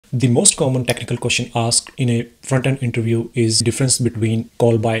The most common technical question asked in a front-end interview is the difference between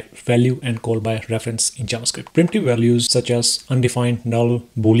call by value and call by reference in JavaScript. Primitive values such as undefined, null,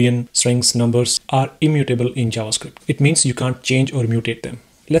 boolean, strings, numbers are immutable in JavaScript. It means you can't change or mutate them.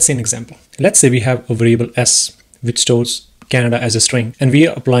 Let's see an example. Let's say we have a variable s which stores Canada as a string, and we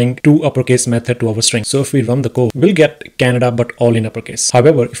are applying two uppercase method to our string. So if we run the code, we'll get Canada but all in uppercase.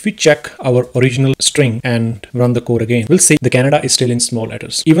 However, if we check our original string and run the code again, we'll see the Canada is still in small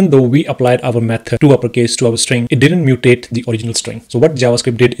letters. Even though we applied our method to uppercase to our string, it didn't mutate the original string. So what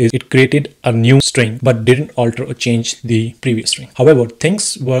JavaScript did is it created a new string but didn't alter or change the previous string. However,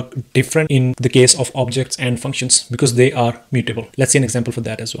 things work different in the case of objects and functions because they are mutable. Let's see an example for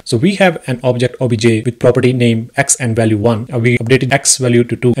that as well. So we have an object obj with property name x and value 1. We updated x value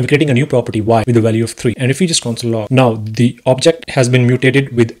to 2 and we're creating a new property y with the value of 3. And if we just console log, now the object has been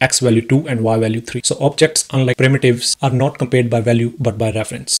mutated with x value 2 and y value 3. So objects, unlike primitives, are not compared by value but by reference.